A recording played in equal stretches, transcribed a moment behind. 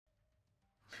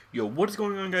Yo, what's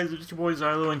going on, guys? It's your boy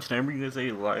Xylo, and today I'm bringing you guys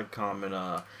a live comment.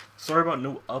 Sorry about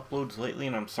no uploads lately,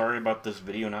 and I'm sorry about this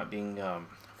video not being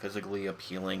physically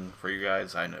appealing for you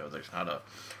guys. I know there's not a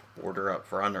order up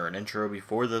front or an intro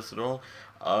before this at all,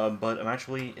 but I'm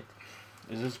actually,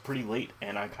 this is pretty late,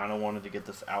 and I kind of wanted to get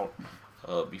this out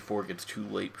before it gets too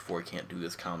late, before I can't do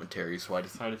this commentary. So I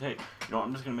decided, hey, you know what,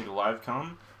 I'm just gonna make a live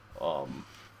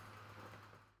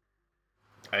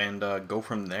and go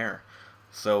from there.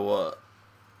 So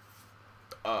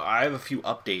I have a few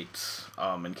updates,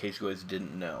 in case you guys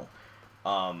didn't know.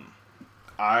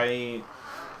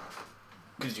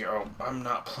 Because, I'm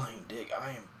not playing Dig. I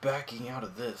am backing out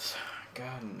of this.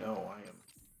 God, no, I am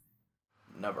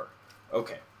never.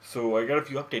 Okay, so I got a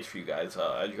few updates for you guys.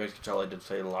 As you guys can tell, I did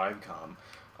say live com.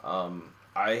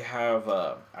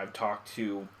 I've talked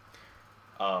to,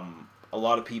 a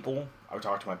lot of people. I've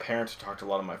talked to my parents, I've talked to a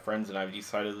lot of my friends, and I've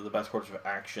decided that the best course of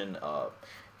action,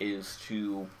 is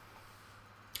to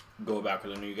go back,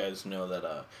 because I know you guys know that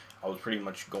I was pretty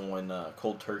much going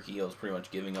cold turkey. I was pretty much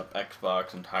giving up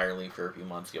Xbox entirely for a few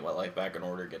months, get my life back in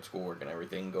order, get schoolwork and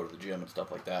everything, go to the gym and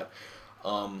stuff like that.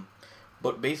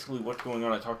 But basically what's going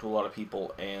on, I talked to a lot of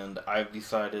people, and I've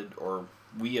decided, or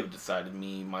we have decided,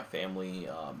 me, my family,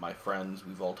 my friends,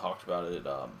 we've all talked about it.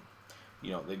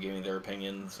 You know, they gave me their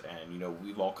opinions, and, you know,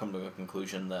 we've all come to a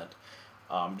conclusion that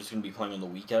I'm just going to be playing on the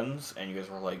weekends, and you guys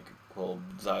were like, well,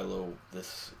 Xylo,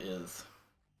 this isn't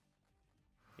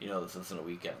a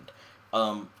weekend.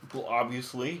 Well,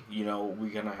 obviously, you know, we're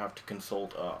gonna have to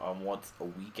consult on what's a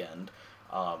weekend.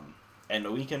 And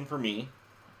a weekend for me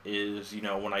is, you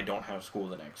know, when I don't have school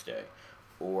the next day,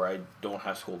 or I don't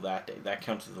have school that day. That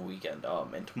counts as a weekend.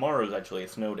 And tomorrow is actually a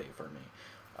snow day for me.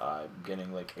 I'm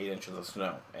getting like 8 inches of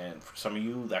snow, and for some of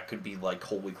you, that could be like,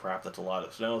 holy crap, that's a lot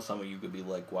of snow. Some of you could be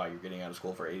like, wow, you're getting out of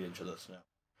school for 8 inches of snow.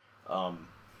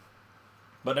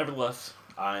 But nevertheless,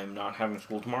 I'm not having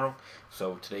school tomorrow,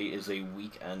 so today is a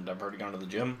weekend. I've already gone to the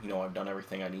gym, you know, I've done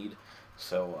everything I need,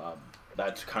 so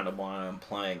that's kind of why I'm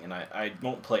playing, and I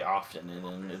won't play often,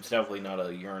 and it's definitely not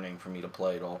a yearning for me to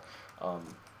play at all,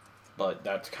 but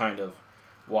that's kind of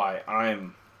why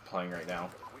I'm playing right now.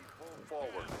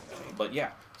 But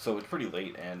yeah, so it's pretty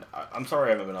late, and I'm sorry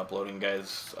I haven't been uploading,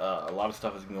 guys. A lot of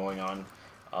stuff has been going on.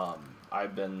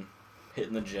 I've been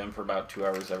hitting the gym for about 2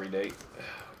 hours every day.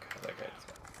 God, that guy.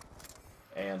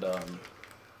 And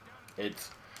it's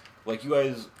like, you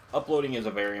guys, uploading is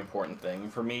a very important thing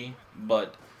for me,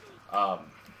 but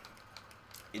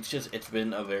it's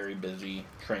been a very busy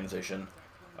transition.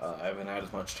 I haven't had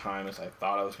as much time as I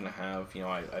thought I was going to have. You know,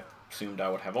 I assumed I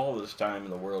would have all this time in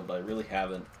the world, but I really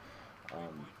haven't. Oh,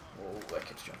 that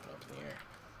kid's jumping up in the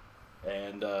air.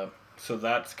 And so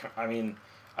that's, I mean,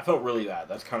 I felt really bad.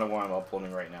 That's kind of why I'm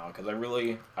uploading right now, because I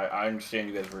understand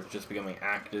you guys were just becoming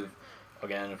active.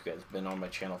 Again, if you guys have been on my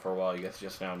channel for a while, you guys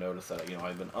just now noticed that, you know,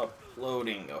 I've been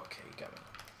uploading. Okay, you got me.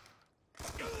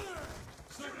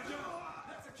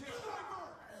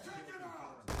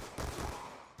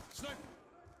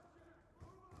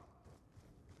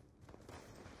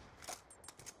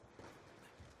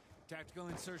 Tactical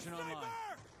insertion online.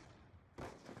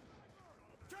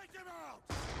 Take him out!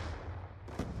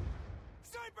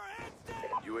 Sniper, heads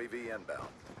down! UAV inbound.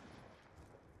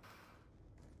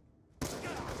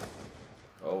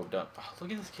 Oh, done. Oh,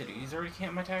 look at this kid. He's already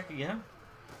camped my attack again?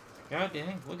 God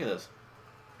dang, look at this.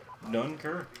 Done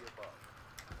care.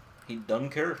 He done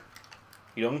care.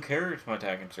 He don't care it's my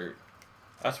attack insert.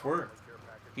 I swear.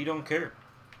 He don't care.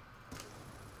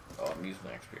 Oh, I'm using the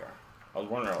XPR. I was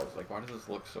wondering, I was like, why does this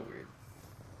look so weird?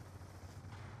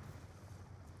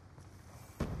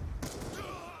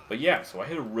 But yeah, so I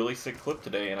hit a really sick clip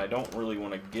today, and I don't really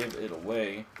want to give it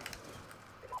away.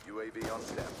 UAV on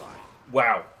standby.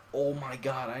 Wow. Oh my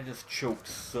god, I just choked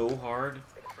so hard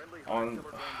on,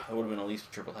 that would have been at least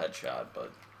a triple headshot,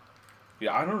 but,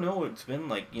 yeah, I don't know, it's been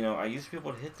like, you know, I used to be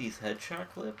able to hit these headshot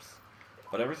clips,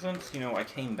 but ever since, you know, I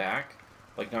came back,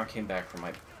 like, not came back from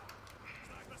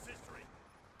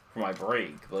my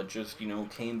break, but just, you know,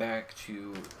 came back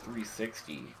to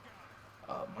 360,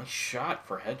 my shot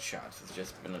for headshots has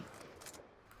just been,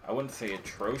 I wouldn't say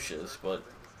atrocious, but,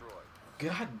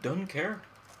 God, doesn't care.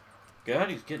 God,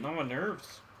 he's getting on my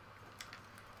nerves.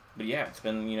 But yeah, it's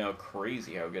been, you know,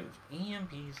 crazy how good it's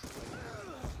EMPs.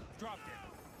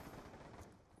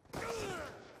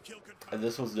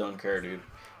 This was Dunker, dude.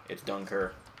 It's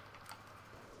Dunker.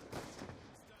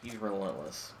 He's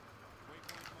relentless.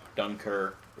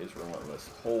 Dunker is relentless.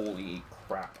 Holy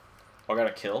crap. Oh, I got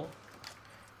a kill?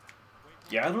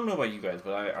 Yeah, I don't know about you guys,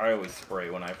 but I always spray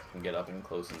when I can get up and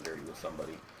close and dirty with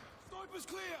somebody.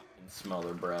 And smell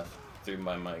their breath through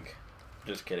my mic.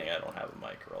 Just kidding, I don't have a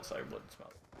mic, or else I would smell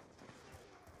it.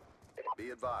 Be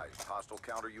advised, hostile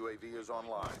counter UAV is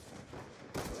online.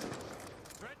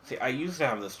 See, I used to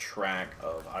have this track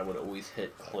of I would always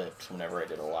hit clips whenever I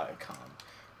did a live com.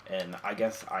 And I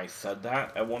guess I said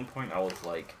that at one point. I was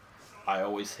like, I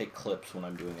always hit clips when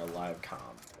I'm doing a live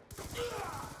com.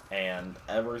 And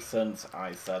ever since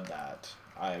I said that,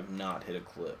 I have not hit a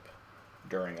clip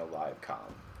during a live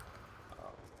com.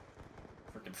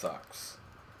 Freaking sucks.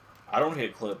 I don't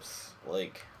hit clips,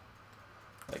 like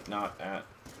not at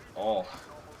all.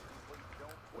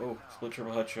 Oh, split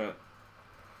triple headshot.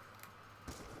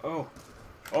 Oh,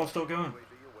 still going.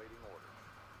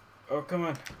 Oh, come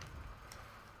on.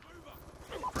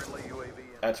 Friendly UAV in.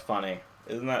 That's funny.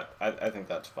 Isn't that? I think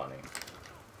that's funny.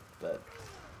 That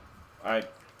I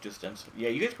just yeah,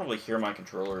 you guys probably hear my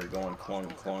controller going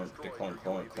clunk, clunk, clunk,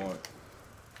 clunk, clunk.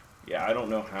 Yeah, I don't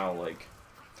know how, like,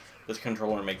 this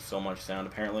controller makes so much sound,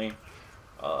 apparently.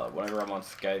 Whenever I'm on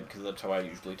Skype, because that's how I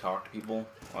usually talk to people,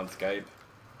 on Skype.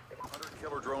 Hunter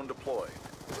killer drone deployed.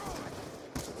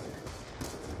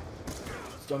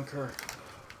 Stunker.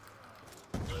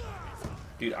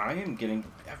 Dude, I am getting...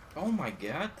 Oh my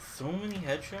god, so many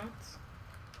headshots?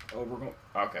 Oh, we're going...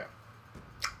 Okay.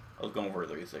 I was going for a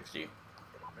 360.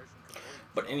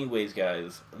 But anyways,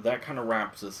 guys, that kind of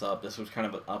wraps this up. This was kind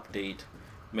of an update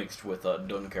mixed with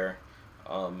Dunker.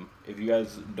 If you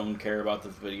guys don't care about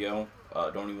this video,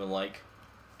 don't even like,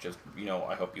 just, you know,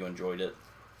 I hope you enjoyed it.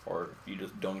 Or if you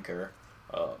just don't care,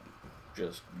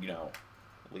 just, you know,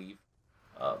 leave.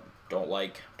 Don't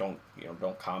like, don't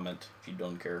comment if you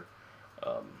don't care.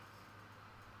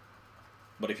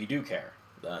 But if you do care,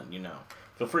 then, you know,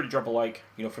 feel free to drop a like,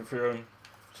 you know, feel free to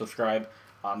subscribe.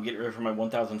 Get ready for my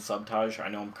 1,000 subtage. I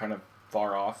know I'm kind of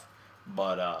far off,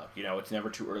 but, you know, it's never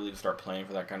too early to start planning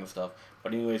for that kind of stuff.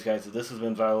 But anyways, guys, this has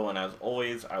been Xylo, and as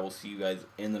always, I will see you guys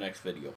in the next video.